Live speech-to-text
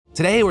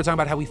Today, we're talking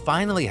about how we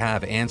finally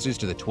have answers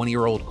to the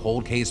 20-year-old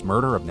cold case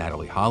murder of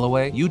Natalee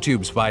Holloway,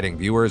 YouTube's fighting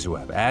viewers who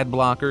have ad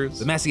blockers,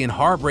 the messy and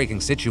heartbreaking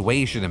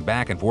situation and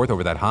back and forth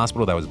over that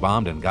hospital that was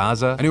bombed in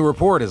Gaza. A new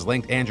report has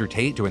linked Andrew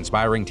Tate to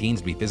inspiring teens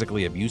to be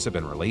physically abusive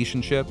in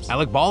relationships.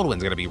 Alec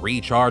Baldwin's gonna be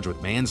recharged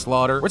with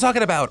manslaughter. We're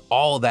talking about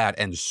all that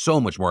and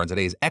so much more in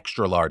today's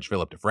extra-large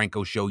Philip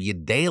DeFranco show. You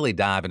daily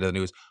dive into the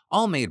news,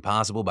 all made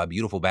possible by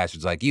beautiful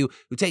bastards like you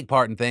who take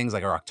part in things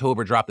like our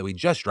October drop that we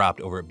just dropped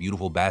over at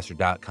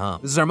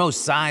beautifulbastard.com. This is our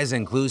most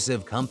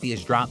size-inclusive,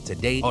 comfiest drop to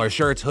date. All our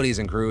shirts, hoodies,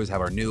 and crews have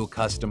our new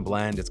custom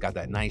blend. It's got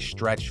that nice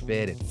stretch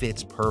fit. It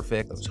fits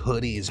perfect. Those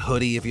hoodies,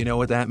 hoodie, if you know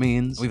what that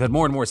means. We've had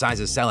more and more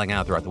sizes selling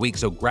out throughout the week,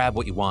 so grab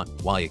what you want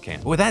while you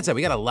can. But with that said,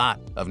 we got a lot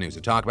of news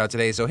to talk about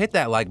today, so hit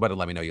that like button,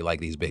 let me know you like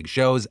these big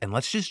shows, and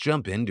let's just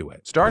jump into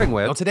it. Starting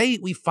with, well, today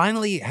we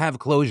finally have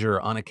closure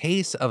on a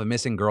case of a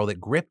missing girl that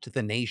gripped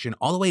the nation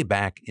all the way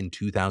back in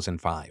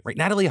 2005. Right,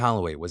 Natalee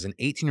Holloway was an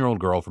 18-year-old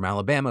girl from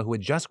Alabama who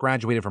had just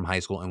graduated from high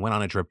school and went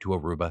on a trip to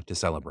Aruba to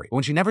celebrate. But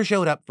when she never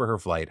showed up for her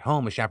flight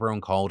home, a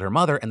chaperone called her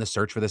mother and the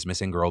search for this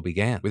missing girl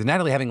began, with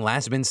Natalee having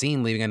last been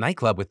seen leaving a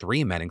nightclub with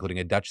 3 men, including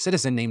a Dutch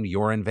citizen named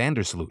Joran van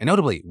der Sloot. And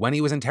notably, when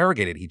he was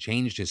interrogated, he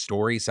changed his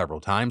story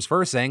several times,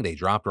 first saying they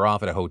dropped her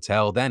off at a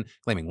hotel, then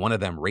claiming one of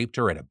them raped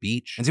her at a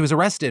beach. And he was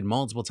arrested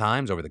multiple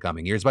times over the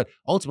coming years, but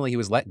ultimately he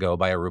was let go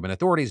by Aruban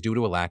authorities due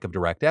to a lack of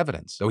direct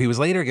evidence, though he was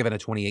later given a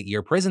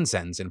 28-year prison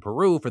sentence in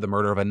Peru for the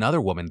murder of another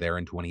woman there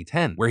in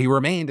 2010, where he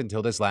remained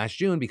until this last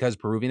June because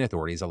Peruvian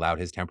authorities allowed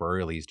his temporary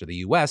release to the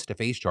US to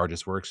face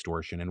charges for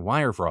extortion and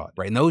wire fraud.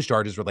 Right, and those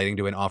charges relating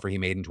to an offer he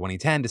made in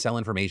 2010 to sell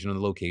information on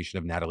the location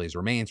of Natalee's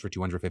remains for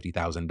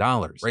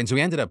 $250,000. Right, and so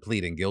he ended up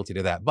pleading guilty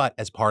to that, but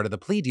as part of the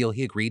plea deal,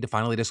 he agreed to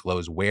finally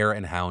disclose where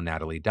and how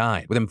Natalee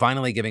died, with him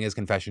finally giving his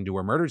confession to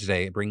her murder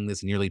today, bringing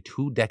this nearly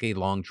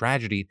 2-decade-long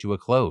tragedy to a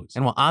close.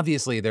 And while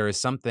obviously there is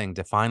something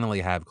to finally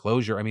have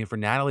closure, I mean, for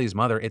Natalee's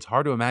mother, it's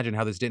hard to imagine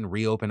how this didn't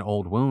reopen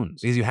old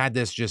wounds, because you had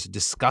this just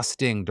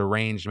disgusting,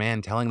 deranged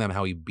man telling them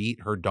how he beat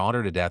her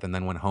daughter to death and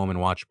then went home and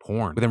watched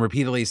porn, with him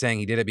repeatedly saying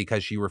he did it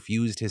because she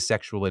refused his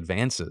sexual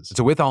advances.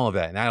 So with all of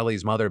that,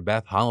 Natalee's mother,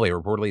 Beth Holloway,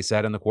 reportedly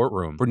said in the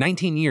courtroom, "For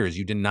 19 years,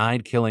 you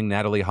denied killing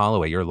Natalee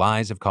Holloway. Your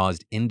lies have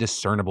caused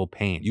indiscernible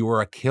pain. You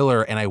were a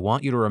killer, and I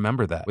want you to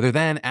remember that." With her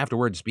then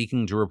afterwards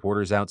speaking to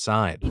reporters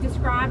outside. He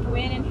described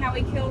when and how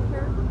he killed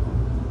her.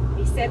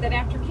 He said that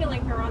after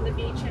killing her on the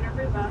beach in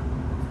Aruba,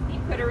 he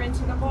put her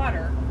into the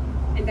water,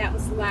 and that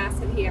was the last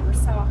that he ever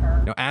saw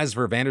her. Now, as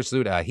for van der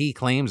Sloot, he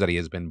claims that he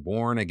has been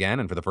born again,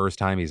 and for the first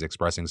time, he's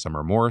expressing some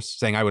remorse,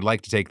 saying, "I would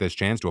like to take this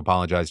chance to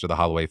apologize to the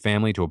Holloway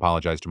family, to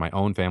apologize to my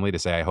own family, to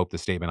say I hope the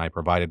statement I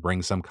provided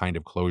brings some kind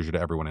of closure to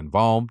everyone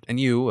involved." And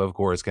you, of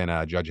course,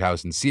 can judge how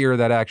sincere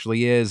that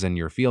actually is and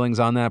your feelings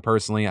on that.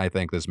 Personally, I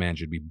think this man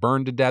should be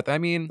burned to death. I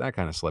mean, that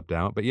kind of slipped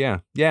out, but yeah.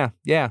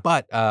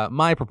 But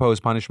my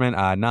proposed punishment,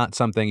 not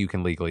something you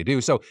can legally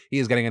do, so he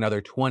is getting another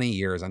 20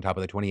 years on top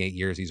of the 28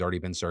 years he's already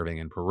been serving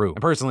in Peru.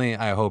 And personally,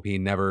 I hope he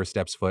never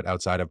steps foot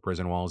outside of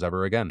prison walls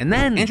ever again. And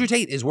then Andrew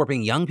Tate is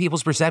warping young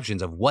people's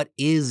perceptions of what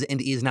is and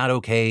is not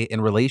okay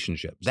in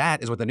relationships.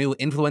 That is what the new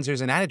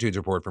Influencers and Attitudes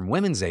report from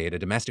Women's Aid, a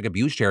domestic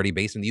abuse charity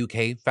based in the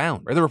UK,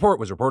 found. The report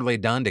was reportedly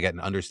done to get an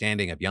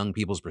understanding of young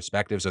people's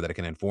perspectives so that it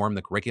can inform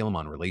the curriculum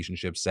on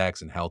relationships,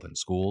 sex, and health in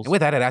schools. And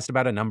with that, it asked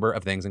about a number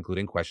of things,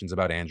 including questions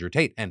about Andrew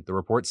Tate. And the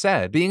report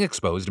said, being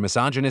exposed to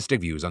misogynistic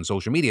views on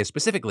social media,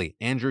 specifically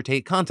Andrew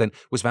Tate content,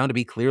 was found to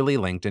be clearly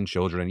linked in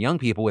children and young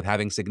people with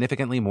having significantly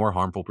more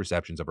harmful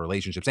perceptions of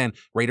relationships and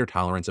greater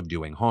tolerance of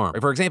doing harm.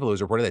 For example, it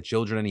was reported that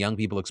children and young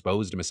people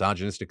exposed to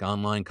misogynistic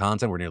online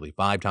content were nearly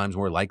 5 times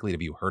more likely to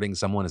view hurting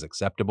someone as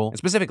acceptable. And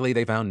specifically,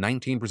 they found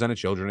 19% of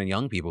children and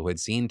young people who had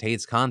seen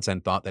Tate's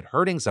content thought that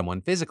hurting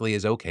someone physically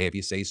is okay if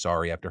you say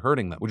sorry after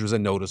hurting them, which was a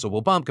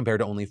noticeable bump compared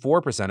to only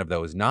 4% of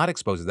those not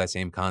exposed to that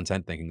same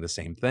content thinking the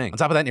same thing. On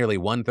top of that, nearly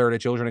 1/3 of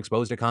children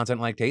exposed to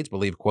content like Tate's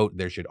believe, quote,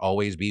 there should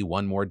always be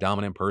one more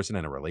dominant person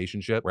in a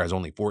relationship, whereas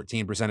only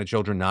 14% of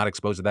children not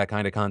exposed to that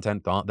kind of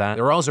content thought that.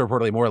 They were also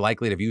reportedly more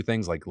likely to view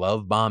things like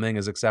love bombing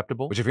as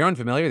acceptable, which if you're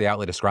unfamiliar, the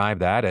outlet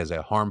described that as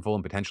a harmful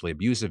and potentially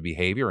abusive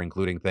behavior,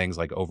 including things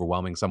like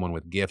overwhelming someone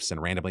with gifts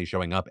and randomly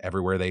showing up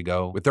everywhere they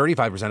go, with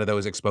 35% of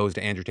those exposed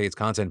to Andrew Tate's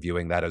content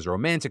viewing that as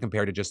romantic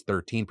compared to just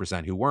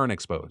 13% who weren't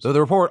exposed. So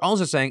the report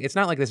also saying it's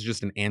not like this is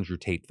just an Andrew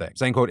Tate thing,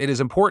 saying, quote, it is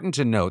important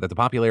to note that the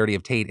popularity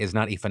of Tate is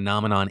not a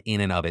phenomenon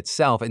in and of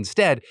itself.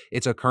 Instead,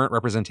 it's a current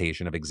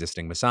representation of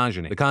existing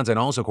misogyny. The content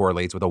also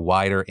correlates with a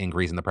wider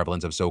increase in the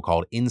prevalence of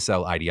so-called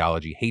incel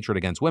ideology, hatred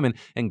against women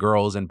and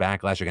girls, and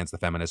backlash against the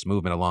feminist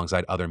movement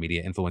alongside other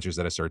media influencers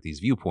that assert these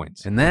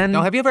viewpoints. And then,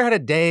 now, have you ever had a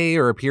day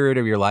or a period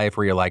of your life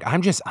where you're like,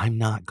 I'm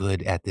not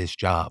good at this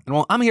job? And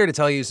well, I'm here to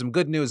tell you some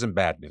good news and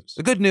bad news.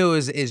 The good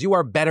news is you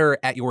are better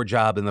at your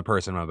job than the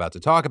person I'm about to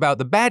talk about.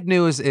 The bad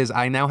news is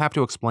I now have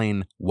to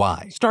explain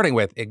why. Starting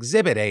with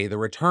Exhibit A, the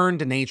Return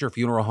to Nature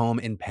Funeral Home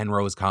in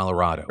Penrose,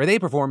 Colorado, where they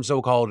perform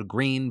so-called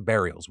green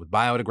burials with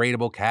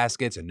biodegradable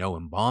caskets and no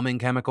embalming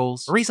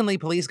chemicals. Recently,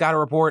 police got a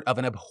report of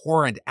an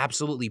abhorrent,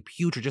 absolutely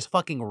putrid, just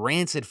fucking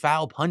rancid,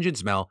 foul, pungent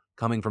smell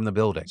coming from the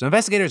building. So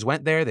investigators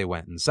went there, they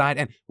went inside,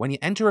 and when you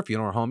enter a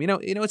funeral home,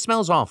 it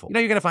smells awful.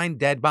 You're gonna find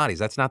dead bodies.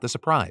 That's not the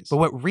surprise. But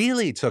what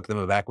really took them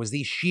aback was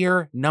the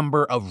sheer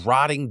number of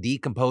rotting,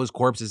 decomposed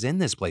corpses in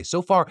this place.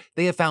 So far,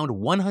 they have found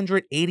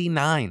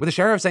 189, with the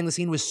sheriff saying the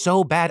scene was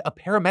so bad, a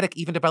paramedic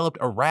even developed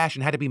a rash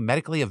and had to be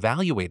medically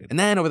evaluated. And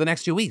then over the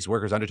next 2 weeks,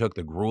 workers undertook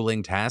the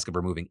grueling task of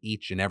removing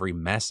each and every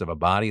mess of a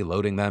body,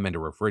 loading them into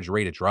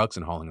refrigerated trucks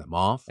and hauling them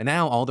off. And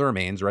now all the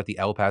remains are at the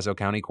El Paso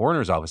County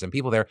Coroner's Office, and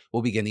people there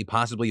will begin the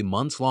possibly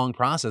months-long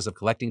process of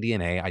collecting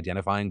DNA,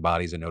 identifying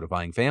bodies, and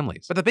notifying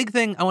families. But the big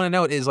thing I want to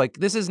note is,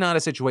 this is not a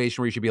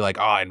situation where you should be like,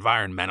 oh,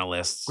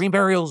 environmentalists. Green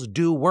burials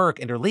do work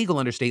and are legal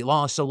under state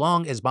law so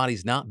long as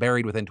bodies not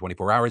buried within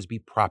 24 hours be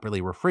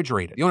properly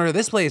refrigerated. The owner of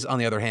this place, on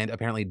the other hand,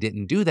 apparently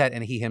didn't do that,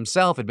 and he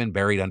himself had been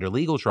buried under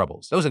legal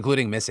troubles. Those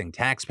including missing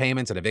tax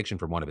payments, an eviction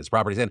from one of his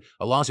properties, and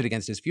a lawsuit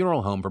against his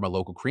funeral home from a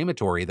local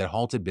crematory that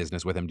halted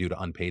business with him due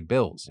to unpaid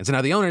bills. And so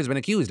now the owner has been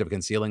accused of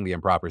concealing the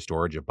improper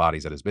storage of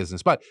bodies at his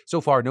business, but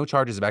so far no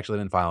charges have actually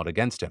been filed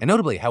against him. And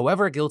notably,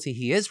 however guilty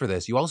he is for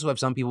this, you also have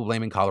some people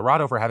blaming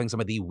Colorado for having some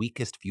of the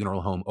weakest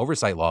funeral home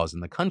oversight laws in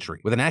the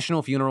country, with the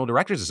National Funeral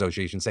Directors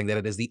Association saying that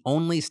it is the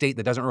only state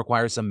that doesn't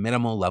require some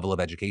minimal level of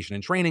education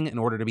and training in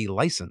order to be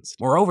licensed.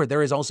 Moreover,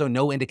 there is also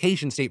no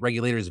indication state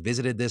regulators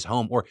visited this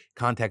home or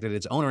contacted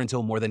its owner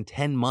until more than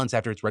 10 months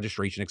after its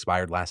registration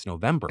expired last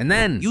November. And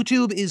then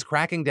YouTube is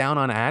cracking down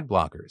on ad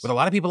blockers, with a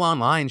lot of people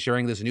online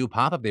sharing this new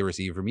pop-up they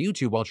received from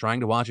YouTube while trying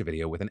to watch a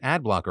video with an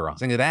ad blocker on,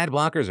 saying that ad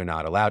blockers are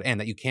not allowed and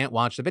that you can't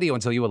watch the video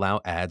until you allow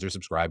ads or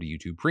subscribe to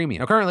YouTube Premium.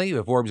 Now, currently, you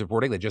have Forbes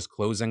reporting that just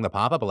closing the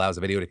pop-up allows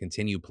the video to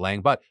continue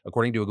playing, but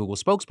according to a Google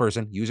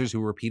spokesperson, users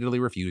who repeatedly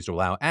refuse to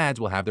allow ads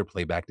will have their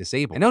playback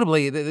disabled. And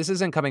notably, this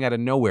isn't coming out of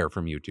nowhere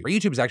from YouTube.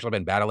 YouTube's actually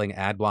been battling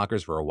ad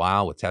blockers for a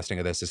while, with testing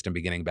of this system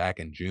beginning back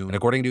in June. And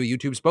according to a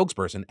YouTube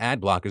spokesperson,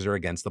 ad blockers are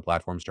against the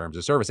platform's terms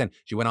of service. And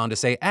she went on to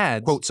say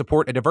ads, quote,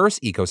 support a diverse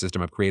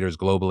ecosystem of creators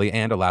globally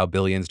and allow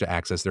billions to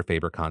access their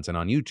favorite content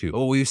on YouTube. But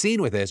what we've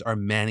seen with this are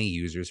many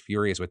users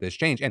furious with this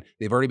change, and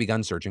they've already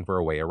begun searching for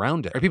a way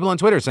around it. There are people on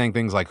Twitter saying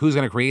things like, who's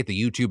going to create the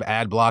YouTube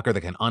ad blocker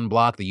that can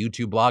unblock the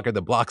YouTube blocker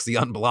that blocks the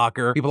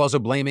unblocker? People also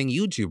blaming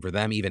YouTube for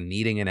them even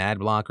needing an ad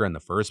blocker in the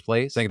first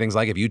place, saying things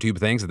like, if YouTube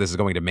thinks that this is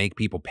going to make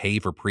people pay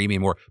for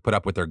premium or put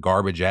up with their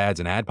garbage ads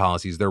and ad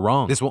policies, they're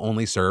wrong. This will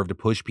only serve to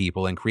push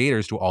people and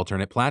creators to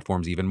alternate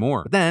platforms even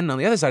more. But then, on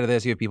the other side of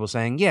this, you have people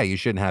saying, yeah, you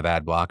shouldn't have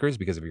ad blockers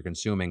because if you're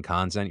consuming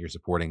content, you're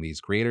supporting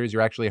these creators,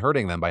 you're actually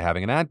hurting them by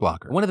having an ad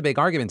blocker. One of the big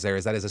arguments there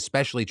is that is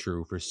especially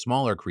true for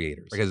smaller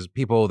creators, because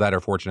people that are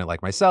fortunate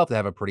like myself to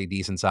have a pretty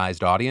decent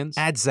sized audience,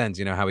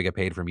 AdSense, how we get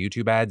paid from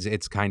YouTube ads,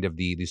 it's kind of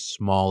the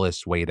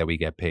smallest way that we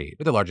get paid,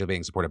 with the largely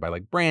being supported by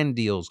brand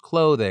deals,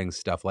 clothing,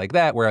 stuff like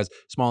that, whereas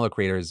smaller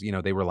creators,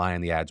 they rely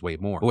on the ads way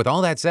more. But with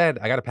all that said,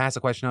 I gotta pass the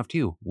question off to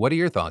you. What are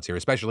your thoughts here,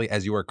 especially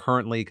as you are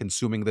currently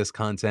consuming this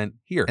content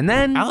here? And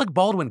then Alec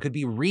Baldwin could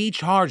be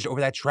recharged over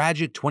that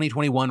tragic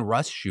 2021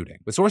 Rust shooting,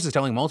 with sources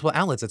telling multiple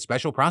outlets that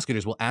special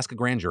prosecutors will ask a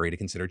grand jury to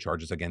consider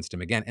charges against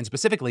him again, and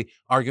specifically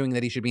arguing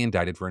that he should be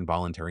indicted for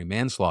involuntary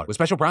manslaughter, with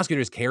special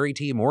prosecutors Carrie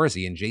T.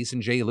 Morrissey and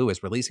Jason J.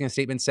 Lewis releasing a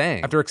statement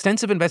saying, after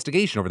extensive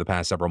investigation over the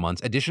past several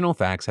months, additional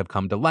facts have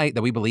come to light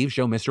that we believe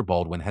show Mr.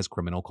 Baldwin has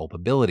criminal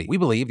culpability. We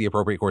believe the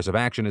appropriate course of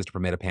action is to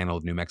permit a panel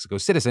of New Mexico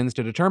citizens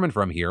to determine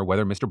from here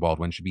whether Mr.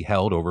 Baldwin should be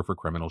held over for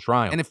criminal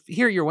trial. And if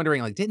here you're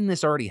wondering, didn't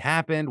this already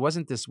happen?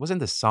 Wasn't this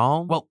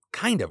solved? Well,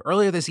 kind of.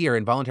 Earlier this year,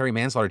 involuntary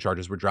manslaughter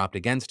charges were dropped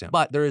against him,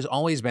 but there has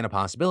always been a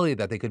possibility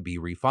that they could be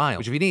refiled,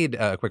 which if you need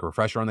a quick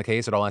refresher on the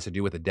case, it all has to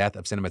do with the death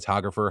of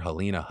cinematographer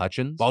Helena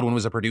Hutchins. Baldwin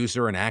was a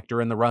producer and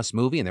actor in the Rust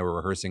movie, and they were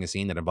rehearsing a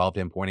scene that involved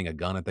him pointing a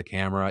gun at the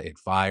camera. It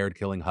fired,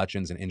 killing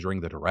Hutchins and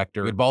injuring the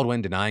director, with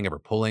Baldwin denying ever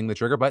pulling the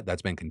trigger, but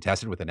that's been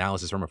contested with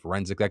analysis from a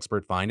forensic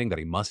expert finding that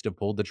he must have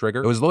pulled the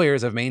trigger. Those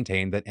lawyers have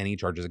maintained that any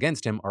charges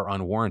against him are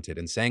unwarranted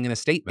and saying in a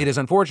statement, it is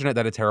unfortunate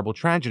that a terrible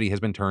tragedy has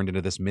been turned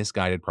into this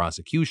misguided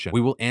prosecution.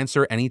 We will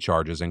answer any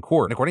charges in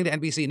court. And according to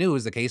NBC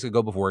News, the case could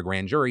go before a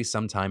grand jury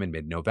sometime in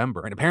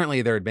mid-November. And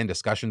apparently there had been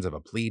discussions of a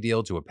plea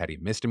deal to a petty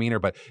misdemeanor,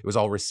 but it was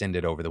all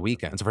rescinded over the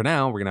weekend. And so for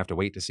now, we're gonna have to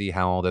wait to see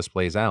how all this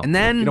plays out. And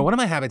then, one of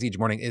my habits each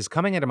morning is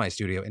coming into my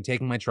studio and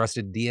taking my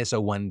trusted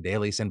DSO1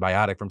 daily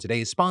symbiotic from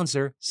today's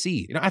sponsor,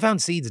 Seed. I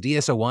found Seed's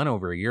DSO1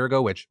 over a year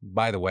ago, which,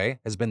 by the way,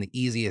 has been the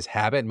easiest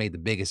habit and made the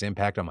biggest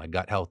impact on my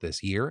gut health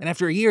this year. And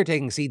after a year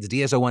taking Seed's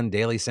DSO1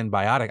 daily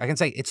symbiotic, I can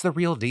say it's the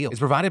real deal. It's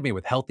provided me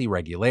with healthy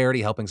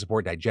regularity, helping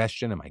support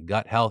digestion and my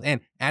gut health.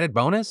 And added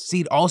bonus,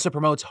 Seed also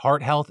promotes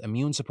heart health,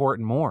 immune support,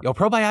 and more.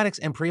 Probiotics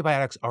and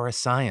prebiotics are a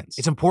science.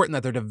 It's important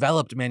that they're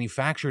developed,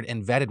 manufactured,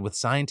 and vetted with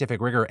scientific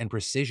rigor and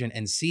precision,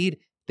 and Seed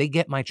they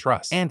get my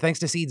trust. And thanks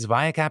to Seed's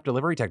ViaCap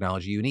delivery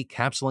technology, unique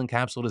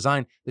capsule-in-capsule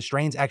design, the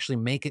strains actually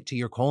make it to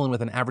your colon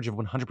with an average of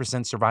 100%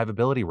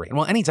 survivability rate. And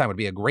while any time would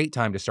be a great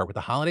time to start with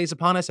the holidays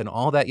upon us and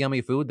all that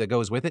yummy food that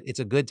goes with it, it's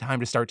a good time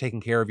to start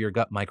taking care of your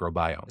gut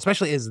microbiome.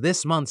 Especially as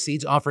this month,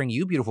 Seed's offering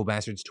you beautiful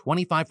bastards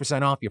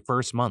 25% off your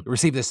first month. You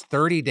receive this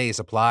 30-day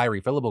supply,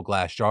 refillable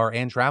glass jar,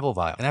 and travel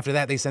vial. And after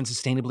that, they send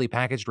sustainably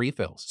packaged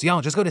refills. So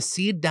y'all, just go to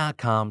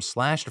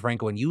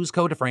seed.com/DeFranco and use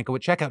code DeFranco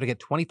at checkout to get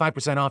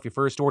 25% off your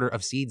first order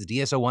of Seed's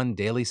DS-01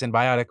 Daily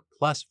Symbiotic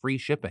plus free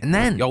shipping. And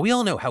then, y'all, we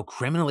all know how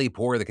criminally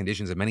poor the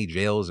conditions in many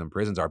jails and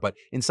prisons are, but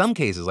in some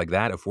cases like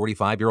that of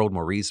 45-year-old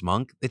Maurice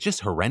Monk, it's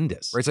just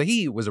horrendous. Right, so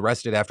he was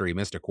arrested after he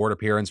missed a court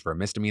appearance for a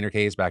misdemeanor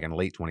case back in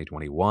late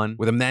 2021,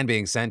 with him then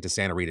being sent to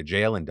Santa Rita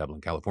Jail in Dublin,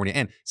 California,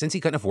 and since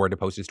he couldn't afford to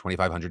post his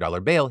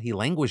 $2,500 bail, he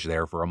languished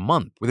there for a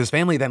month, with his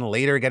family then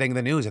later getting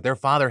the news that their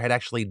father had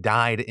actually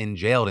died in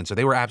jail, and so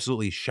they were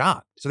absolutely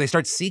shocked. So they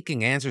start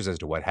seeking answers as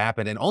to what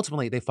happened, and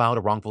ultimately they filed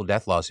a wrongful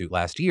death lawsuit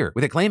last year,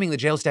 with it claiming the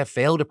jail staff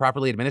failed to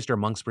properly administer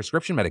Monk's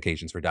prescription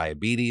medications for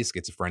diabetes,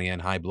 schizophrenia,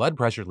 and high blood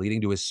pressure,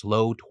 leading to his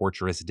slow,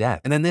 torturous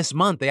death. And then this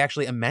month, they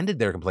actually amended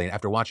their complaint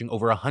after watching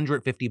over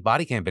 150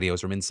 body cam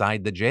videos from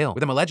inside the jail, with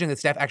them alleging that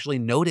staff actually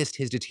noticed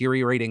his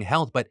deteriorating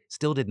health, but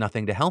still did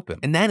nothing to help him.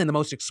 And then in the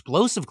most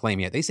explosive claim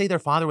yet, they say their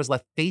father was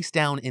left face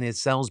down in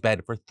his cell's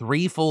bed for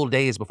 3 full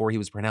days before he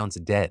was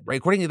pronounced dead. Right,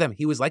 according to them,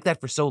 he was like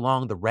that for so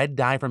long, the red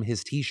dye from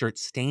his t-shirt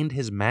stained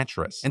his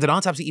mattress. And an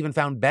autopsy even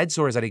found bed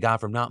sores that he got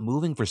from not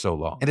moving for so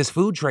long. And his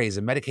food trays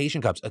and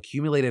medication cups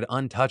accumulated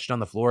untouched on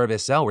the floor of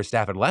his cell where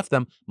staff had left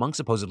them. Monk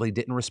supposedly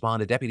didn't respond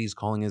to deputies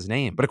calling his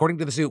name. But according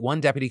to the suit, one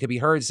deputy could be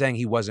heard saying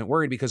he wasn't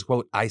worried because,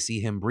 quote, I see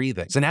him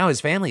breathing. So now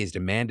his family is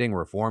demanding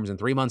reforms, and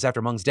 3 months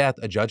after Monk's death,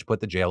 a judge put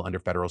the jail under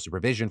federal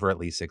supervision for at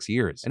least 6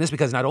 years. And this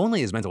because not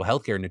only is mental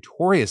health care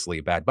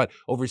notoriously bad, but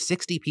over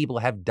 60 people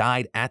have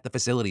died at the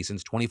facility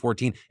since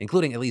 2014,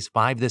 including at least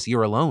 5 this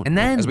year alone. And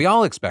then, as we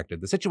all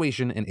expected, the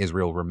situation in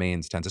Israel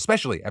remains tense,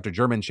 especially after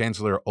German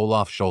Chancellor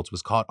Olaf Scholz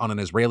was caught on an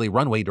Israeli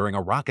runway during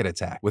a rocket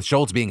attack, with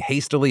Scholz being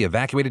hastily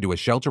evacuated to a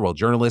shelter while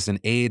journalists and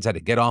aides had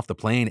to get off the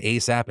plane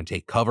ASAP and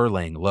take cover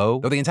laying low.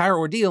 Though the entire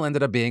ordeal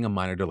ended up being a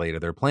minor delay to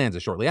their plans,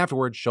 as shortly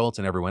afterwards, Scholz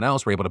and everyone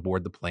else were able to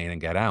board the plane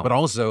and get out. But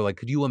also,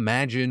 could you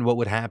imagine what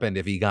would happen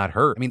if he got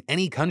hurt? I mean,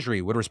 any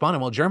country would respond,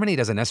 and while Germany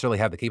doesn't necessarily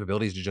have the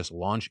capabilities to just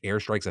launch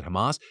airstrikes at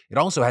Hamas, it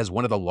also has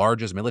one of the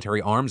largest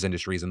military arms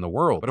industries in the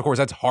world. But of course,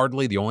 that's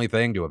hardly the only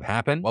thing to have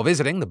happened. While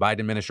visiting, the Biden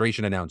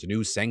administration announced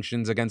new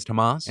sanctions against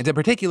Hamas, and in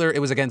particular, it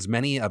was against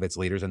many of its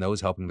leaders and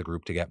those helping the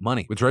group to get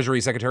money, with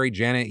Treasury Secretary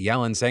Janet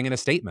Yellen saying in a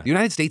statement, the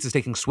United States is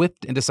taking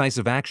swift and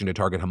decisive action to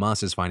target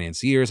Hamas's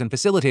financiers and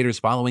facilitators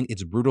following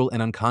its brutal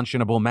and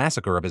unconscionable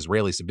massacre of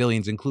Israeli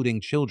civilians,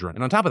 including children.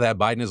 And on top of that,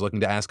 Biden is looking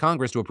to ask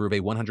Congress to approve a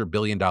 $100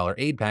 billion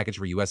aid package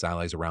for U.S.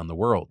 allies around the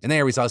world. And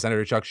there we saw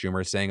Senator Chuck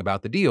Schumer saying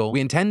about the deal,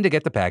 we intend to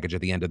get the package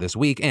at the end of this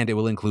week, and it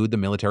will include the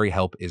military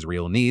help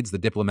Israel needs, the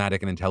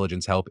diplomatic and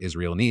intelligence help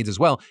Israel needs, as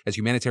well as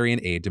humanitarian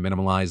aid to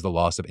minimize the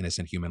loss of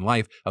innocent human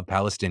life of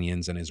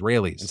Palestinians and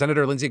Israelis. And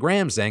Senator Lindsey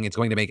Graham saying it's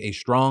going to make a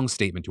strong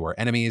statement to our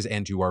enemies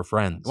and to our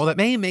friends. While that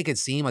may make it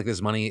seem like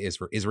this money is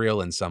for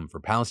Israel and some for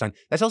Palestine,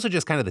 that's also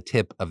just kind of the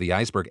tip of the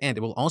iceberg, and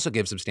it will also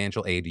give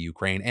substantial aid to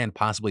Ukraine and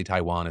possibly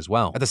Taiwan as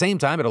well. At the same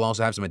time, it'll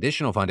also have some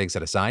additional funding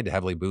set aside to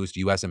heavily boost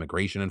U.S.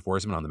 immigration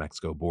enforcement on the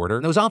Mexico border.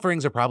 And those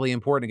offerings are probably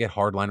important to get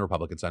hardline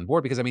Republicans on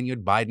board because, I mean, you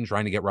had Biden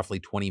trying to get roughly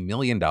 $20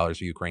 million for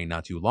Ukraine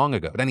not too long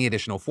ago. But any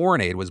additional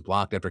foreign aid was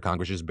blocked after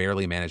Congress just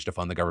barely managed to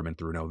fund the government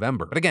through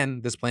November. But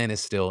again, this plan is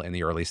still in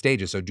the early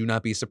stages, so do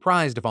not be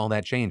surprised if all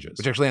that changes.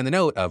 Which actually, on the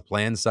note of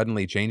plans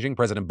suddenly changing,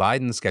 President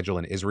Biden's schedule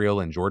in Israel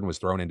and Jordan was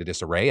thrown into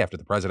disarray after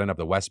the president of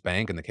the West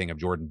Bank and the King of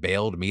Jordan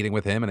bailed meeting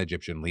with him and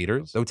Egyptian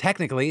leaders. Though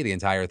technically, the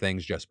entire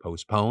thing's just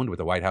postponed, with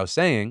the White House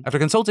saying, after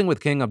consulting with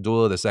King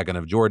Abdullah II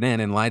of Jordan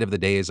and in light of the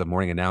days of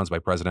mourning announced by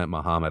President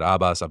Mahmoud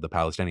Abbas of the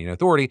Palestinian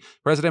Authority,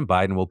 President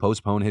Biden will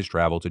postpone his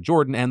travel to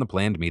Jordan and the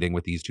planned meeting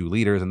with these two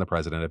leaders and the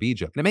president of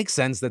Egypt. And it makes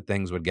sense that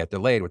things would get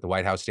delayed, with the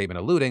White House statement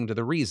alluding to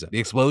the reason: the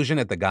explosion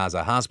at the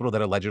Gaza hospital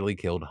that allegedly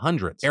killed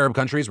hundreds. Arab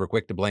countries were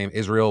quick to blame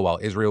Israel, while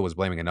Israel was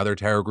blaming another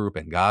terror group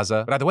in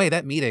Gaza. But either way,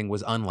 that meeting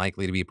was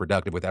unlikely to be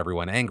productive, with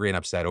everyone angry and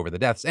upset over the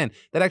deaths. And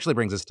that actually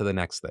brings us to the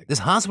next thing. This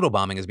hospital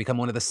bombing has become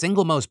one of the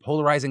single most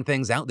polarizing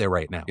things out there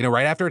right now. You know,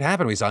 right after it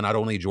happened, we saw not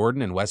only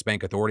Jordan and West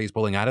Bank authorities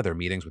pulling out of their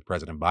meetings with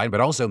President Biden,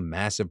 but also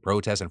massive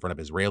protests in front of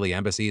Israeli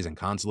embassies and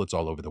consulates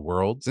all over the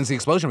world. Since the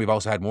explosion, we've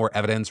also had more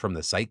evidence from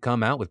the site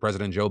come out, with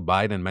President Joe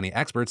Biden and many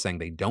experts saying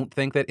they don't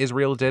think that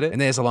Israel did it.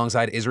 And this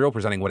alongside Israel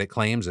presenting what it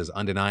claims is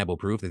undeniable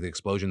proof that the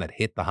explosion that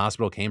hit the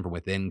hospital came from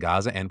within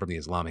Gaza and from the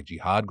Islamic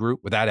Jihad group,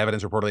 with that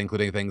evidence reportedly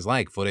including things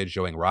like footage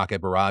showing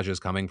rocket barrages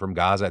coming from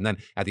Gaza, and then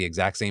at the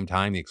exact same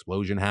time the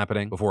explosion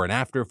happening. Before and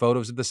after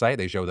photos of the site,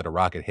 they show that a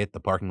rocket hit the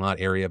parking lot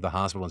area of the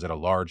hospital and set a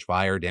large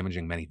fire,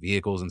 damaging many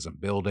vehicles and some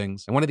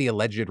buildings. And one of the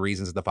alleged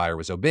reasons that the fire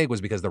was so big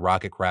was because the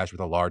rocket crashed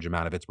with a large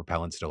amount of its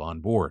propellant still on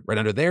board. Right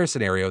under their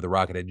scenario, the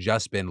rocket had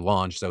just been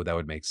launched, so that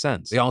would make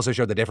sense. They also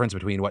showed the difference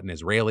between what an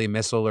Israeli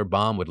missile or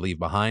bomb would leave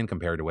behind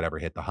compared to whatever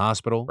hit the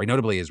hospital. Right,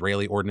 notably,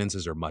 Israeli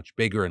ordinances are much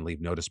bigger and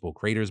leave no noticeable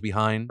craters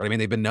behind. But I mean,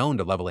 they've been known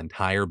to level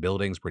entire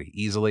buildings pretty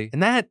easily.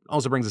 And that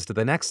also brings us to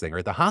the next thing,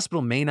 right? The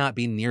hospital may not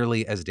be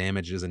nearly as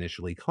damaged as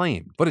initially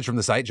claimed. Footage from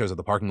the site shows that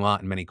the parking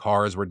lot and many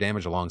cars were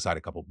damaged alongside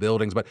a couple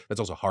buildings, but that's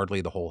also hardly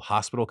the whole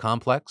hospital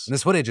complex. And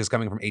this footage is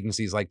coming from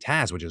agencies like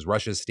TASS, which is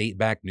Russia's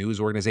state-backed news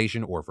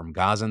organization, or from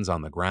Gazans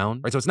on the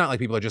ground, right? So it's not like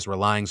people are just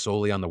relying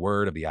solely on the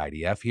word of the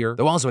IDF here.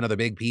 Though also another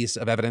big piece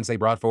of evidence they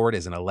brought forward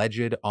is an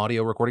alleged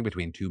audio recording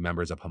between two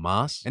members of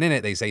Hamas. And in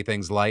it, they say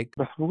things like,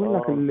 بس بقول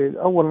لك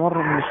أول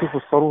مرة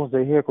بنشوف الصاروخ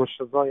زي هيك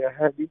والشظايا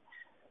هذه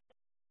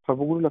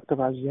فبقول لك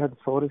تبع الجهاد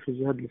الصواريخ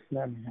الجهاد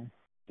الإسلامي هاي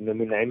إنه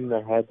من عندنا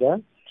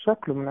هذا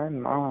شكله من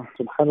عندنا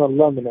سبحان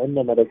الله من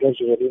عندنا ما لقاش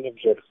غيرين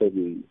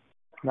بجرثومي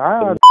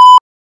عاد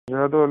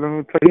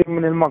هذول تلاقيهم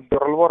من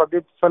المقدرة الورا دي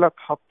بفلت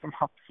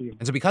محط فيهم.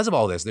 And so because of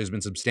all this, there's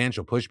been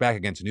substantial pushback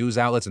against news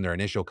outlets and their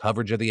initial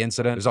coverage of the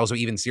incident. There's also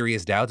even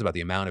serious doubts about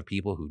the amount of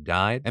people who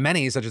died. And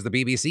many, such as the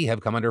BBC,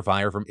 have come under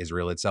fire from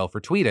Israel itself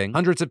for tweeting,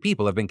 hundreds of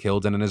people have been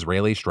killed in an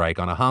Israeli strike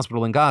on a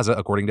hospital in Gaza,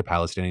 according to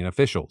Palestinian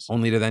officials.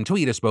 Only to then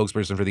tweet, a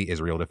spokesperson for the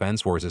Israel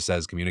Defense Forces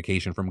says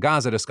communication from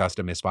Gaza discussed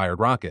a misfired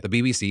rocket. The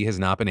BBC has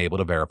not been able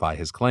to verify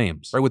his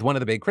claims. Right, with one of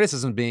the big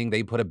criticisms being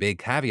they put a big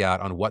caveat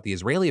on what the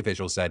Israeli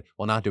officials said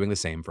while not doing the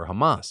same for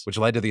Hamas, which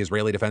led to the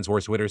Israeli Defense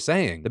Force Twitter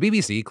saying, the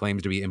BBC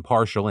claims to be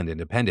impartial and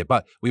independent,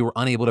 but we were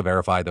unable to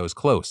verify those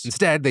close.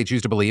 Instead, they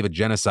choose to believe a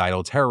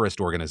genocidal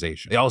terrorist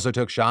organization. They also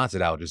took shots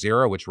at Al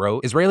Jazeera, which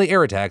wrote, Israeli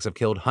air attacks have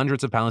killed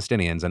hundreds of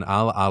Palestinians in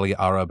Al Ali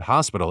Arab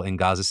Hospital in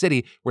Gaza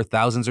City, where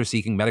thousands are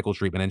seeking medical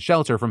treatment and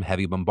shelter from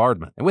heavy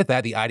bombardment. And with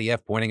that, the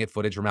IDF pointing at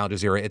footage from Al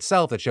Jazeera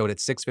itself that showed at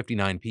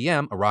 6:59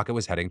 p.m. a rocket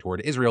was heading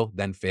toward Israel,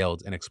 then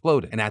failed and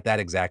exploded. And at that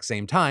exact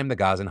same time, the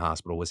Gazan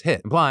hospital was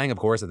hit, implying, of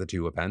course, that the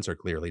two events are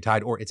clearly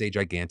tied, or it's a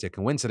gigantic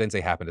coincidence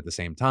they happened at the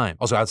same time.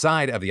 Also,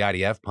 outside of the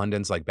IDF,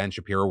 pundits like Ben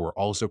Shapiro were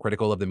also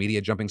critical of the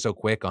media jumping so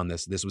quick on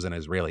this was an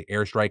Israeli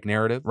airstrike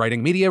narrative,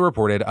 writing, media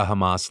reported a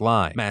Hamas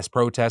lie. Mass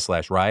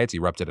protests/riots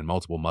erupted in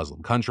multiple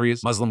Muslim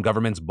countries. Muslim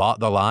governments bought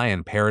the lie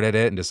and parroted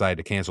it and decided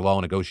to cancel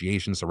all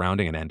negotiations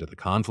surrounding an end to the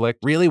conflict.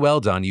 Really well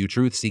done, you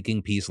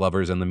truth-seeking peace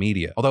lovers in the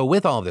media. Although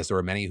with all of this, there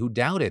were many who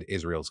doubted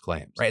Israel's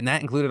claims, right? And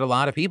that included a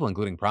lot of people,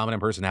 including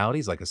prominent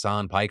personalities like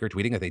Hassan Piker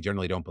tweeting that they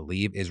generally don't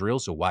believe Israel,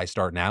 so why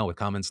start now, with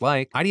comments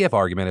like, IDF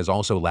argument is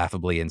also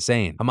laughably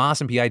insane.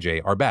 Hamas and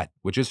PIJ are bad,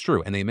 which is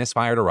true, and they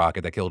misfired a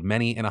rocket that killed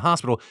many in a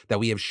hospital that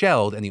we have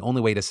shelled, and the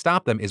only way to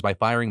stop them is by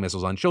firing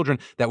missiles on children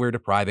that we're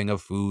depriving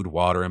of food,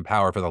 water, and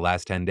power for the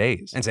last 10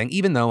 days. And saying,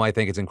 even though I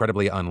think it's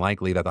incredibly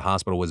unlikely that the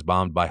hospital was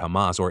bombed by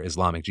Hamas or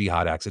Islamic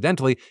Jihad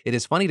accidentally, it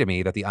is funny to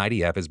me that the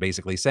IDF is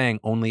basically saying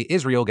only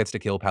Israel gets to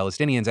kill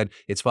Palestinians, and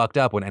it's fucked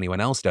up when anyone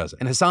else does it.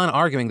 And Hassan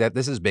arguing that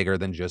this is bigger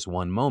than just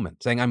one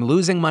moment, saying, I'm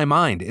losing my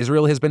mind.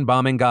 Israel has been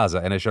bombing Gaza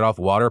and has shut off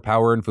water,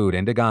 power, and food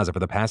into Gaza for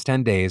the past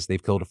 10 days.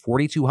 They've killed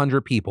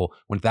 4,200 people,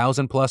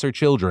 1,000 plus are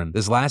children.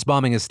 This last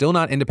bombing is still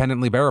not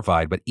independently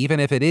verified, but even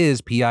if it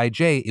is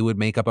PIJ, it would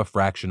make up a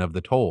fraction of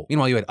the toll.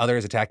 Meanwhile, you had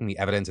others attacking the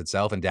evidence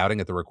itself and doubting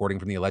that the recording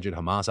from the alleged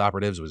Hamas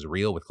operatives was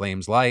real, with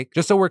claims like,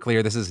 just so we're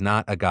clear, this is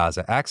not a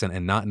Gaza accent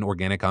and not an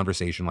organic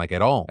conversation like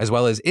at all. As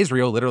well as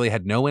Israel literally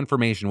had no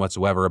information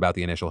whatsoever about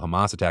the initial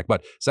Hamas attack,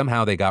 but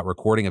somehow they got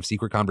recording of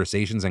secret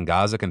conversations in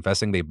Gaza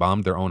confessing they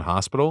bombed their own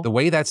hospital. The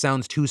way that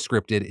sounds too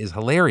scripted is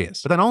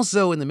hilarious. But then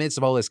also in the midst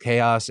of all this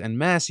chaos and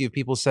mess, you have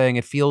people saying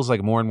it feels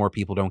like more and more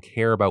people don't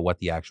care about what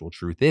the actual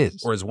truth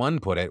is. Or as one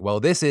put it, well,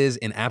 this is,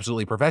 in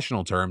absolutely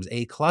professional terms,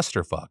 a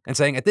clusterfuck. And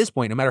saying at this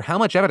point, no matter how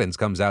much evidence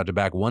comes out to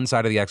back one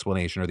side of the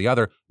explanation or the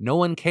other, no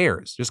one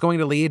cares. Just going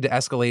to lead to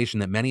escalation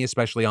that many,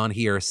 especially on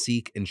here,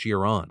 seek and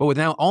cheer on. But with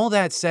now all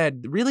that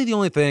said, really the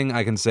only thing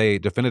I can say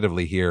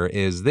definitively here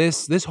is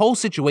this whole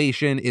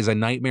situation is a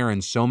nightmare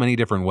in so many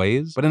different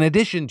ways. But in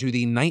addition to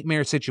the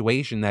nightmare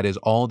situation that is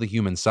all the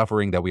human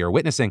suffering that we are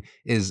witnessing,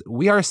 is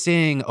we are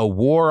seeing a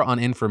war on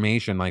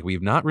information like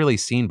we've not really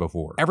seen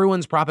before.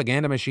 Everyone's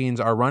propaganda machines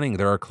are running.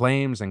 There are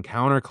claims and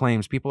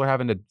counterclaims. People are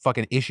having to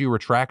fucking issue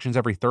retractions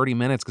every 30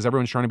 minutes because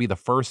everyone's trying to be the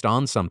first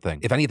on something.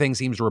 If anything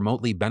seems to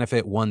remotely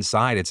benefit one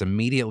side, it's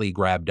immediately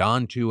grabbed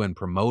onto and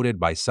promoted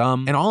by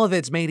some. And all of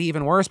it's made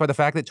even worse by the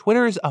fact that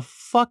Twitter is a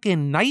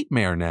fucking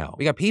nightmare now.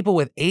 We got people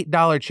with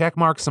 $8 check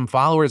marks, some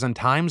followers and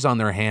times on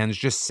their hands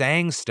just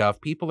saying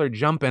stuff. People are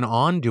jumping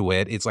onto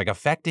it. It's like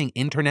affecting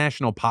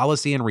international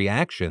policy and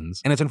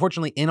reactions. And it's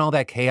unfortunately in all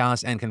that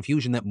chaos and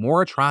confusion that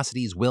more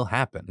atrocities will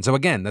happen. And so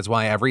again, that's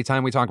why every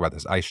time we talk about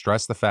this, I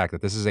stress the fact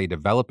that this is a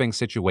developing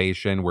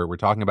situation where we're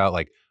talking about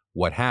like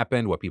what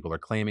happened, what people are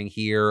claiming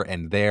here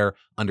and there,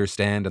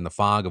 understand in the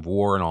fog of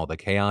war and all the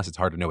chaos. It's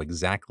hard to know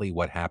exactly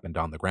what happened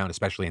on the ground,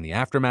 especially in the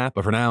aftermath.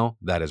 But for now,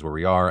 that is where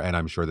we are, and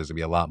I'm sure there's gonna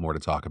be a lot more to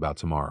talk about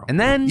tomorrow. And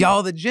then,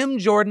 y'all, the Jim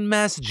Jordan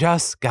mess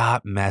just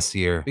got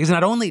messier. Because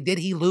not only did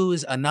he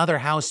lose another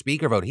House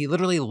Speaker vote, he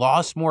literally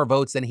lost more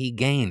votes than he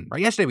gained.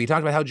 Right, yesterday, we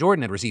talked about how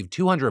Jordan had received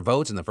 200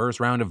 votes in the first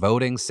round of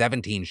voting,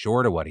 17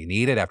 short of what he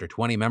needed after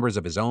 20 members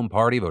of his own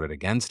party voted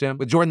against him.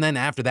 With Jordan then,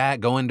 after that,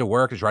 going to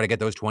work to try to get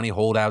those 20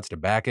 holdouts to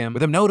back him. him,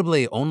 with him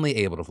notably only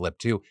able to flip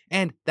 2.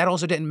 And that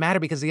also didn't matter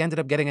because he ended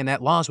up getting a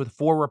net loss with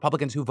 4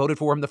 Republicans who voted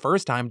for him the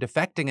first time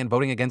defecting and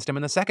voting against him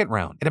in the second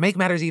round. And to make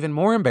matters even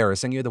more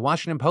embarrassing, you have the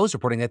Washington Post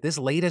reporting that this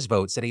latest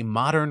vote set a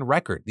modern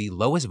record, the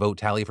lowest vote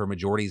tally for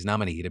majority's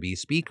nominee to be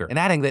speaker, and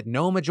adding that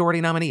no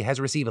majority nominee has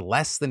received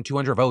less than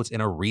 200 votes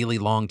in a really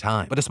long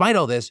time. But despite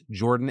all this,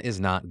 Jordan is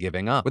not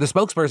giving up. With a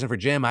spokesperson for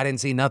Jim, I didn't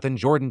see nothing,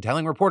 Jordan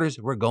telling reporters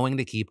we're going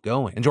to keep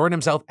going. And Jordan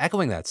himself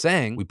echoing that,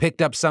 saying, we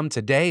picked up some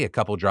today, a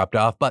couple dropped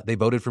off, but they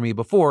voted for me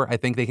before, I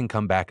think they can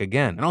come back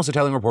again. And also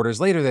telling reporters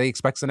later that he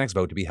expects the next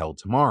vote to be held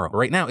tomorrow. But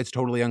right now, it's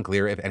totally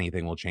unclear if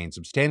anything will change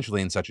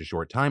substantially in such a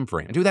short time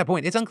frame. And to that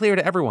point, it's unclear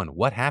to everyone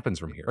what happens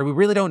from here. Or we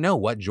really don't know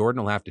what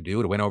Jordan will have to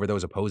do to win over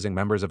those opposing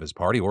members of his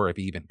party, or if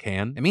he even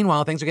can. And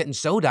meanwhile, things are getting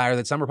so dire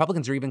that some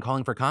Republicans are even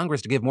calling for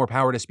Congress to give more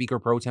power to Speaker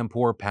pro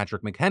tempore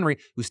Patrick McHenry,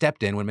 who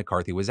stepped in when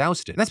McCarthy was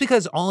ousted. And that's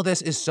because all of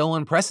this is so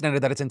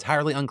unprecedented that it's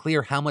entirely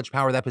unclear how much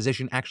power that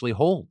position actually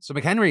holds. So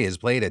McHenry has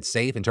played it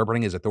safe,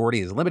 interpreting his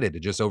authority as limited to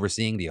just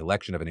overseeing the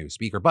election of a new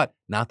speaker, but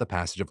not the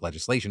passage of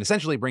legislation,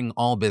 essentially bringing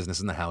all business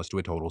in the House to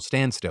a total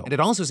standstill. And it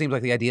also seems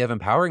like the idea of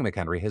empowering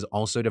McHenry has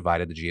also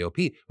divided the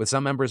GOP, with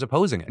some members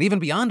opposing it. And even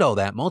beyond all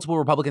that, multiple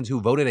Republicans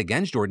who voted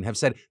against Jordan have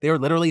said they are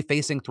literally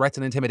facing threats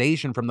and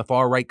intimidation from the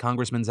far-right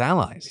congressman's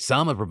allies.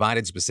 Some have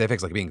provided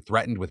specifics like being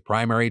threatened with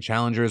primary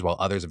challengers, while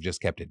others have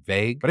just kept it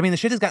vague. But I mean, the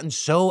shit has gotten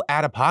so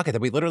out of pocket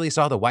that we literally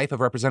saw the wife of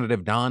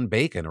Representative Don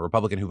Bacon, a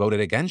Republican who voted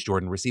against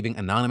Jordan, receiving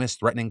anonymous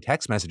threatening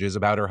text messages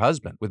about her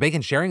husband, with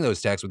Bacon sharing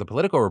those texts with a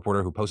Politico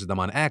reporter who posted them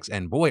on X,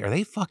 and boy, are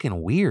they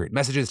fucking weird.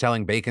 Messages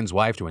telling Bacon's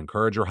wife to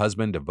encourage her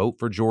husband to vote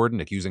for Jordan,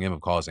 accusing him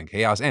of causing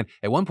chaos, and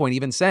at one point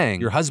even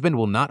saying, your husband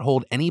will not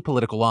hold any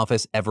political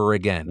office ever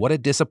again. What a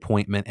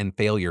disappointment and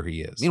failure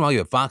he is. Meanwhile, you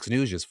have Fox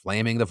News just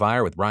flaming the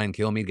fire with Brian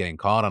Kilmeade getting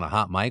caught on a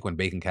hot mic when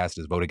Bacon cast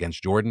his vote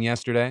against Jordan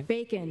yesterday.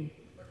 Bacon.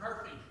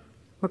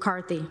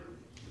 McCarthy.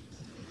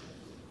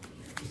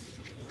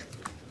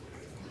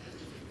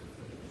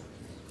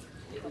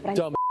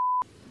 Dumb.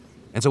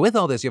 And so with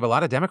all this, you have a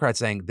lot of Democrats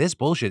saying this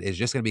bullshit is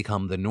just going to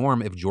become the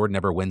norm if Jordan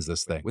ever wins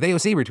this thing. With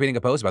AOC retweeting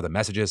a post about the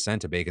messages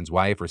sent to Bacon's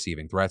wife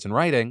receiving threats and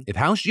writing, if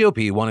House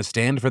GOP want to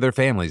stand for their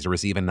families to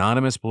receive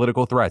anonymous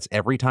political threats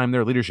every time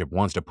their leadership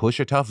wants to push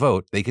a tough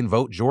vote, they can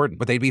vote Jordan.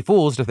 But they'd be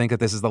fools to think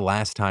that this is the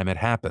last time it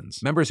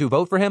happens. Members who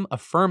vote for him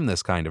affirm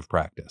this kind of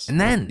practice.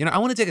 And then, I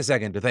want to take a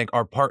second to thank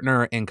our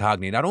partner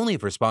Incogni, not only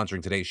for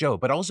sponsoring today's show,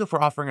 but also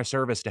for offering a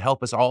service to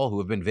help us all who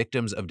have been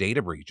victims of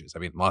data breaches. I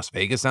mean, Las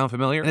Vegas sound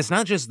familiar? And it's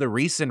not just the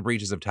recent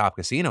breaches of top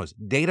casinos.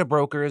 Data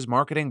brokers,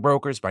 marketing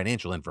brokers,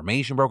 financial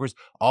information brokers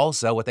all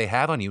sell what they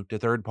have on you to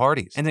third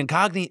parties. And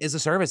Incogni is a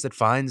service that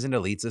finds and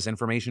deletes this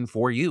information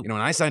for you. When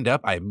I signed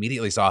up, I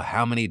immediately saw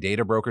how many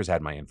data brokers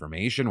had my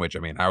information, which,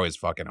 I was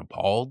fucking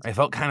appalled. I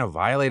felt kind of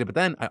violated, but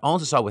then I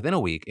also saw within a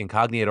week,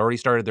 Incogni had already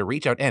started their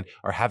reach out and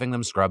are having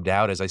them scrubbed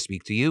out as I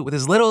speak to you. With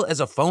as little as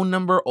a phone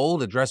number,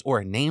 old address, or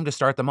a name to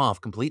start them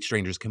off, complete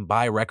strangers can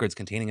buy records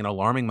containing an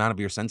alarming amount of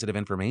your sensitive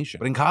information.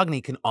 But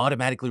Incogni can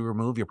automatically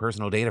remove your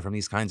personal data from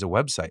these kinds of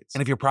websites.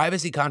 And if you're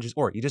privacy conscious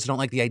or you just don't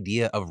like the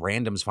idea of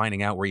randoms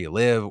finding out where you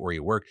live or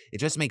you work, it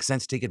just makes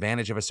sense to take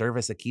advantage of a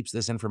service that keeps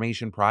this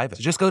information private.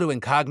 So just go to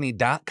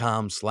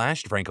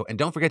incogni.com/DeFranco and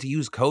don't forget to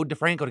use code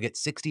DeFranco to get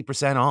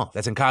 60% off.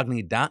 That's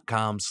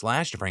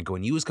incogni.com/DeFranco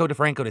and use code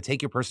DeFranco to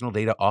take your personal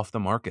data off the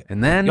market.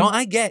 And then,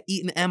 I get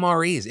eating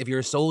MREs if you're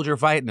a soldier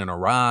fighting in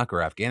Iraq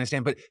or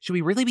Afghanistan, but should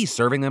we really be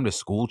serving them to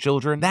school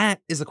children? That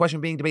is the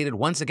question being debated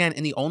once again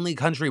in the only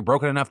country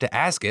broken enough to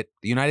ask it,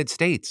 the United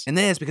States. And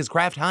this because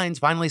Kraft Heinz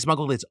finally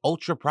smuggled its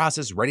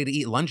ultra-processed,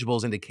 ready-to-eat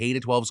Lunchables into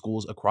K-12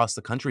 schools across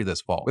the country this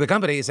fall. With the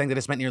company saying that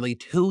it spent nearly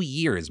 2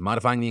 years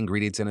modifying the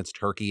ingredients in its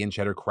turkey and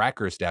cheddar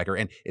cracker stacker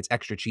and its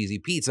extra cheesy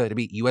pizza to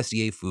meet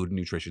USDA Food and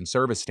Nutrition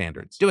Service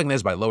standards. Doing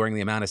this by lowering the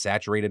amount of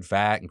saturated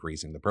fat,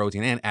 increasing the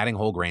protein, and adding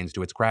whole grains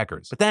to its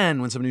crackers. But then,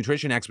 when some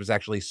nutrition experts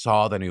actually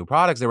saw the new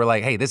products, they were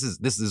like, hey, this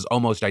is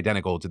almost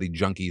identical to the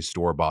junky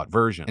store-bought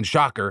version. And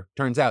shocker,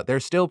 turns out they're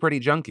still pretty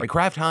junky. Like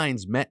Kraft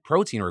Heinz met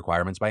protein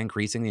requirements by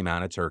increasing the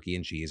amount of turkey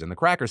and cheese in the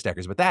cracker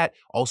stackers, but that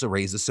also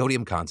raised the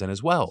sodium content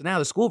as well. So now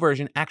the school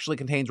version actually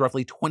contains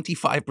roughly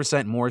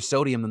 25% more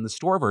sodium than the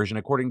store version,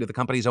 according to the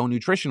company's own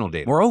nutritional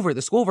data. Moreover,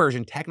 the school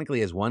version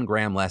technically has 1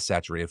 gram less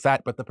saturated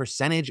fat, but the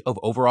percentage of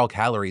overall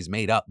calories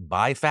made up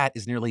by fat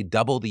is nearly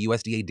double the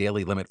USDA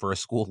daily limit for a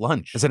school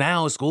lunch. And so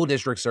now school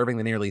districts serving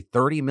the nearly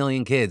 30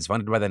 million kids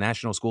funded by the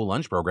National School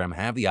Lunch Program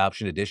have the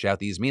option to dish out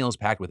these meals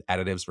packed with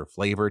additives for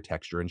flavor,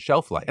 texture, and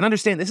shelf life. And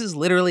understand, this is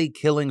literally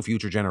killing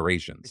future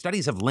generations.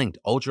 Studies have linked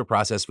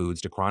ultra-processed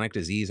foods to chronic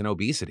disease and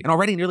obesity. And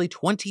already nearly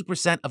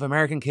 20% of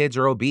American kids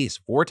are obese,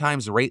 4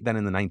 times the rate than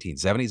in the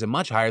 1970s and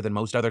much higher than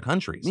most other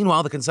countries.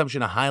 Meanwhile, the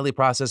consumption of highly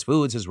processed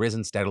foods has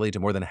risen steadily to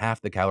more than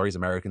half the calories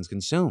Americans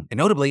consume. And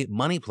notably,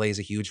 money plays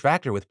a huge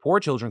factor, with poor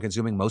children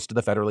consuming most of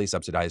the federally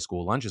subsidized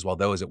school lunches, while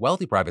those at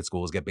wealthy private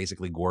schools get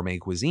basically gourmet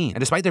cuisine. And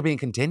despite there being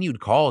continued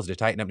calls to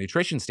tighten up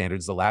nutrition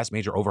standards, the last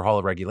major overhaul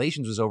of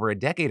regulations was over a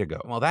decade ago.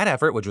 And while that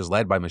effort, which was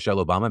led by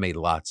Michelle Obama, made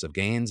lots of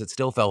gains, it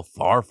still fell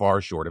far,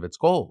 far short of its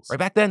goals. Right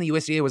back then, the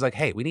USDA was like,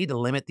 hey, we need to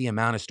limit the amount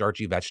amount of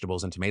starchy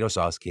vegetables and tomato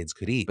sauce kids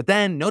could eat. But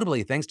then,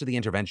 notably, thanks to the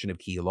intervention of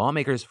key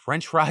lawmakers,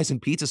 French fries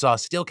and pizza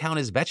sauce still count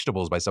as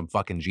vegetables by some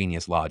fucking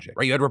genius logic.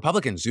 Right, you had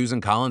Republicans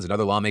Susan Collins and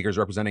other lawmakers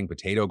representing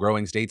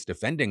potato-growing states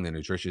defending the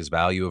nutritious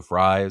value of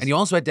fries. And you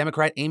also had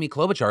Democrat Amy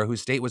Klobuchar,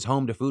 whose state was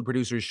home to food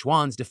producers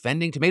Schwann's,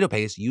 defending tomato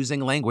paste using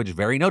language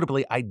very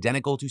notably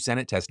identical to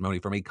Senate testimony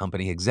from a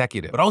company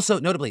executive. But also,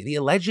 notably, the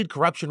alleged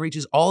corruption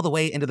reaches all the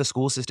way into the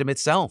school system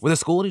itself, with the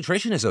School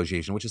Nutrition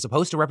Association, which is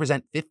supposed to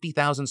represent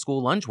 50,000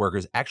 school lunch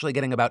workers, actually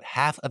getting about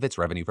half of its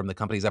revenue from the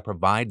companies that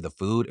provide the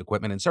food,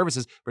 equipment, and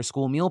services for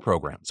school meal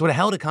programs. So it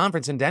held a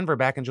conference in Denver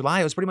back in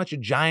July. It was pretty much a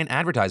giant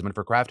advertisement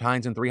for Kraft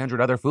Heinz and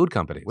 300 other food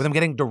companies, with them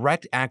getting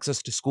direct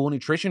access to school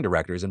nutrition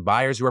directors and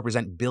buyers who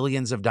represent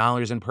billions of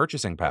dollars in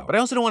purchasing power. But I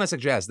also don't want to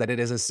suggest that it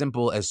is as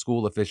simple as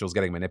school officials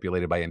getting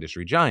manipulated by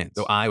industry giants,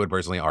 though I would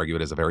personally argue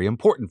it is a very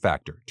important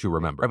factor to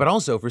remember. But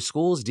also, for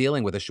schools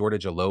dealing with a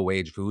shortage of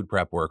low-wage food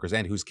prep workers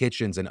and whose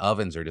kitchens and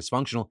ovens are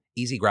dysfunctional,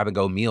 easy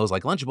grab-and-go meals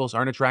like Lunchables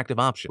are an attractive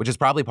option, which is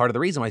probably part of the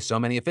reason why so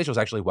many officials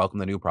actually welcome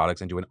the new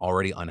products into an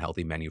already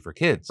unhealthy menu for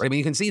kids. Right? I mean,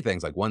 you can see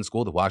things like one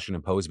school the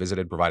Washington Post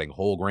visited providing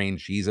whole grain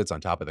Cheez-Its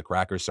on top of the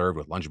crackers served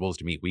with Lunchables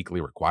to meet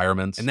weekly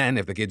requirements. And then,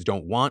 if the kids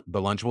don't want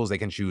the Lunchables, they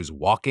can choose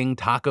walking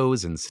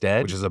tacos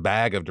instead, which is a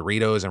bag of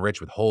Doritos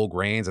enriched with whole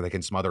grains that they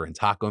can smother in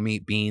taco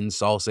meat, beans,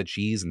 salsa,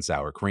 cheese, and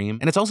sour cream.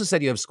 And it's also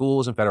said you have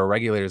schools and federal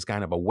regulators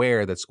kind of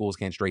aware that schools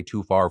can't stray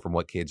too far from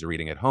what kids are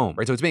eating at home.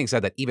 Right? So it's being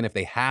said that even if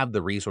they have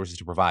the resources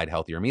to provide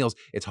healthier meals,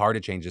 it's hard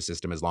to change the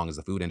system as long as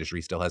the food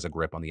industry still has a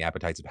grip on the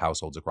appetites of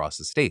households across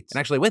the states. And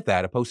actually with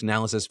that, a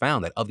post-analysis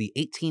found that of the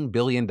 $18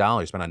 billion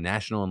spent on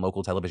national and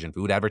local television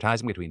food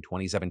advertising between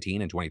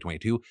 2017 and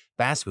 2022,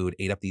 fast food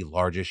ate up the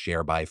largest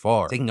share by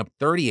far, taking up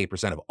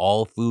 38% of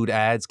all food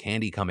ads,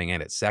 candy coming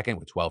in at second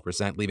with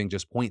 12%, leaving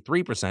just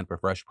 0.3% for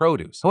fresh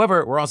produce.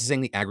 However, we're also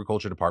seeing the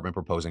Agriculture Department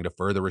proposing to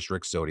further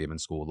restrict sodium in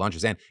school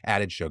lunches and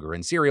added sugar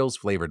in cereals,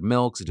 flavored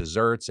milks,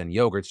 desserts, and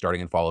yogurt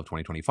starting in fall of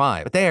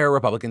 2025. But there,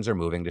 Republicans are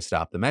moving to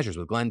stop the measures,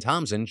 with Glenn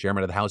Thompson,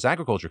 chairman of the House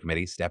Agriculture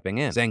Committee, stepping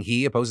in, saying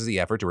he opposes the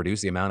effort to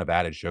reduce the amount of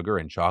added sugar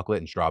in chocolate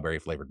and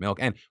strawberry-flavored milk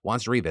and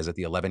wants to revisit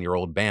the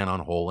 11-year-old ban on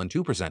whole and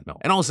 2% milk.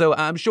 And also,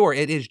 I'm sure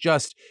it is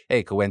just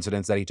a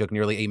coincidence that he took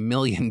nearly $1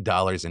 million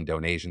in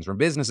donations from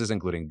businesses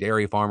including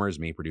dairy farmers,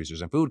 meat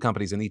producers, and food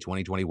companies in the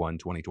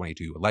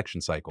 2021-2022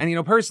 election cycle.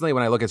 And personally,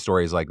 when I look at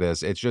stories like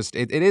this, it's just,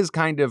 it is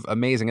kind of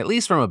amazing, at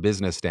least from a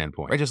business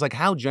standpoint, right? Just like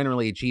how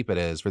generally cheap it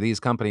is for these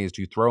companies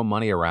to throw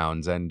money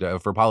around and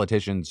for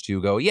politicians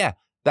to go, yeah,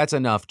 that's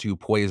enough to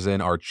poison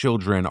our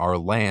children, our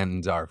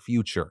land, our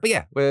future. But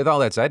yeah, with all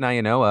that said, now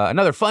you know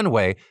another fun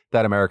way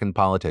that American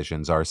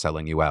politicians are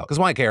selling you out. Because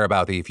why care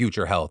about the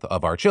future health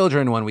of our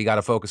children when we got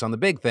to focus on the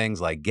big things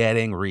like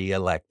getting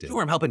reelected?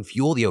 Sure, I'm helping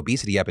fuel the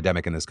obesity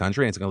epidemic in this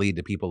country, and it's going to lead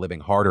to people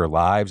living harder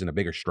lives and a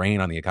bigger strain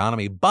on the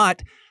economy,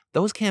 but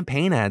those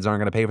campaign ads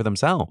aren't going to pay for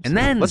themselves. And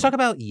then let's talk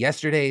about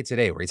Yesterday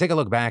Today, where we take a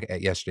look back at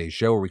yesterday's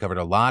show where we covered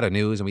a lot of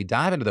news and we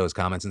dive into those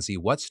comments and see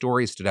what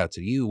stories stood out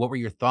to you. What were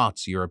your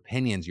thoughts, your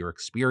opinions, your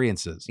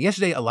experiences?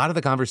 Yesterday, a lot of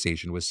the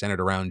conversation was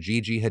centered around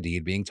Gigi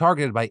Hadid being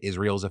targeted by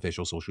Israel's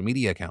official social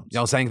media accounts.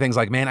 Y'all saying things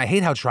like, man, I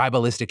hate how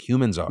tribalistic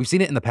humans are. We've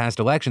seen it in the past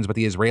elections, but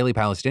the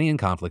Israeli-Palestinian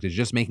conflict is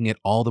just making it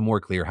all the more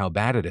clear how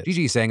bad it is.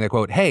 Gigi saying that,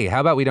 quote, hey,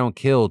 how about we don't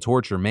kill,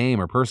 torture, maim,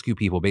 or persecute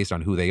people based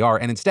on who they are,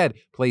 and instead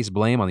place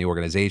blame on the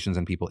organizations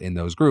and people in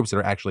those groups that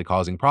are actually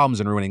causing problems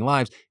and ruining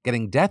lives,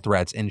 getting death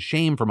threats and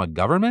shame from a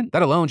government?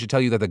 That alone should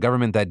tell you that the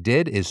government that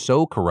did is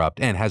so corrupt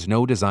and has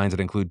no designs that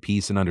include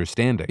peace and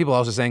understanding. People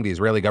also saying the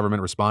Israeli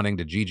government responding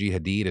to Gigi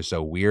Hadid is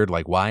so weird,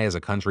 like why is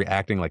a country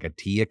acting like a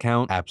T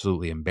account?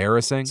 Absolutely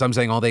embarrassing. Some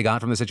saying all they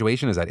got from the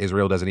situation is that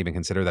Israel doesn't even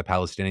consider that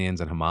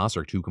Palestinians and Hamas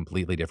are two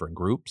completely different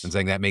groups, and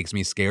saying that makes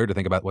me scared to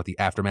think about what the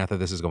aftermath of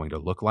this is going to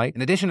look like.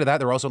 In addition to that,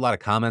 there are also a lot of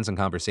comments and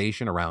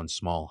conversation around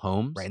small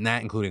homes, right? And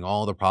that including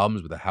all the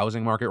problems with the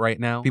housing market right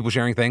now. People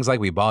sharing things like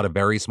we bought a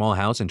very small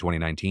house in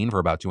 2019 for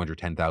about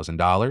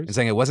 $210,000 and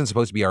saying it wasn't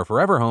supposed to be our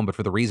forever home, but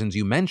for the reasons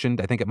you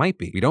mentioned, I think it might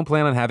be. We don't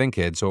plan on having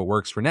kids, so it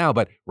works for now,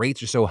 but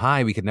rates are so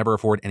high we could never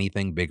afford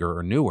anything bigger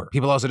or newer.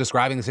 People also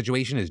describing the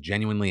situation as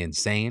genuinely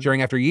insane,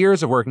 sharing after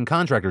years of working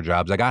contractor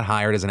jobs, I got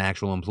hired as an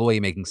actual employee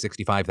making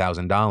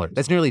 $65,000.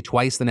 That's nearly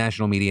twice the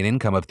national median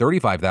income of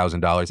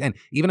 $35,000, and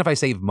even if I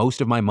save most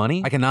of my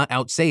money, I cannot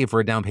outsave for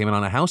a down payment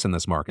on a house in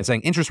this market. And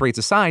saying interest rates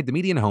aside, the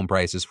median home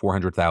price is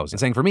 $400,000. And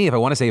saying for me, if I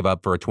want to save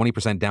up for a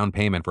 20% down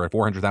payment for a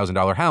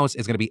 $400,000 house,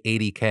 it's going to be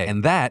 $80K.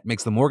 And that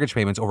makes the mortgage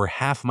payments over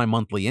half my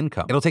monthly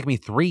income. It'll take me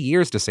 3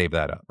 years to save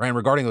that up. Right? And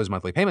regarding those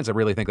monthly payments, I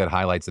really think that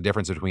highlights the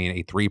difference between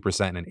a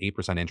 3% and an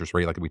 8% interest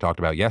rate like we talked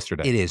about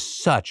yesterday. It is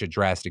such a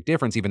drastic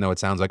difference, even though it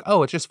sounds like,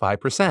 oh, it's just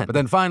 5%. But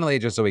then finally,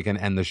 just so we can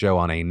end the show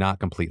on a not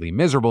completely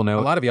miserable note,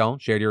 a lot of y'all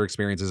shared your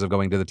experiences of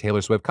going to the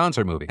Taylor Swift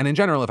concert movie. And in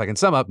general, if I can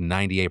sum up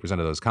 98% of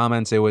those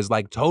comments, it was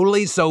like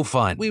totally so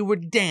fun. We were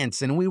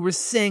dancing, we were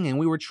singing,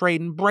 we were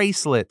trading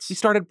bracelets. We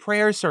started prayer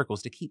prayer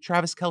circles to keep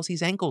Travis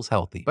Kelce's ankles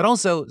healthy. But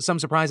also, some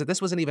surprise that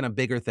this wasn't even a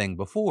bigger thing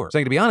before.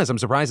 Saying, to be honest, I'm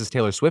surprised this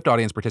Taylor Swift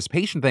audience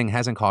participation thing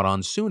hasn't caught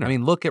on sooner. I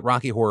mean, look at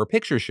Rocky Horror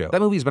Picture Show.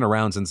 That movie's been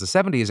around since the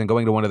 70s, and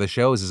going to one of the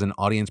shows is an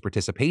audience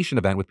participation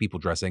event with people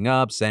dressing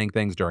up, saying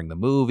things during the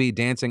movie,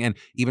 dancing, and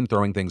even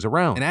throwing things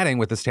around. And adding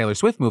with this Taylor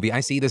Swift movie,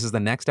 I see this as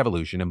the next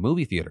evolution of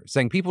movie theaters.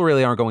 Saying people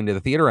really aren't going to the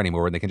theater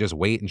anymore and they can just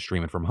wait and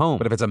stream it from home.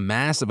 But if it's a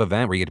massive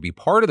event where you get to be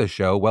part of the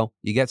show, well,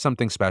 you get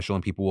something special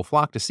and people will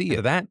flock to see it. And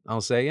to that,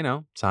 I'll say,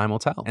 time will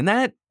tell. And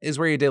that is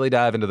where your daily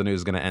dive into the news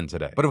is going to end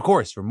today. But of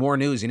course, for more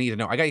news you need to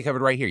know, I got you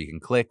covered right here. You can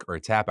click or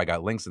tap. I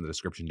got links in the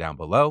description down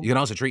below. You can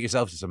also treat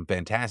yourself to some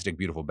fantastic,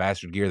 beautiful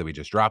bastard gear that we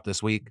just dropped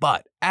this week.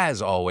 But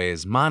as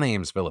always, my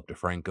name's Philip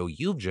DeFranco.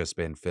 You've just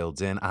been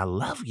filled in. I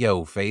love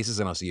yo faces,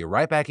 and I'll see you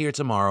right back here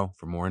tomorrow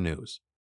for more news.